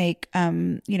tips to make,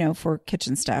 you know, for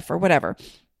kitchen stuff or whatever?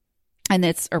 And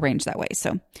it's arranged that way.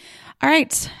 So, all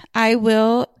right. I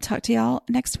will talk to y'all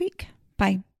next week.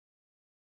 Bye.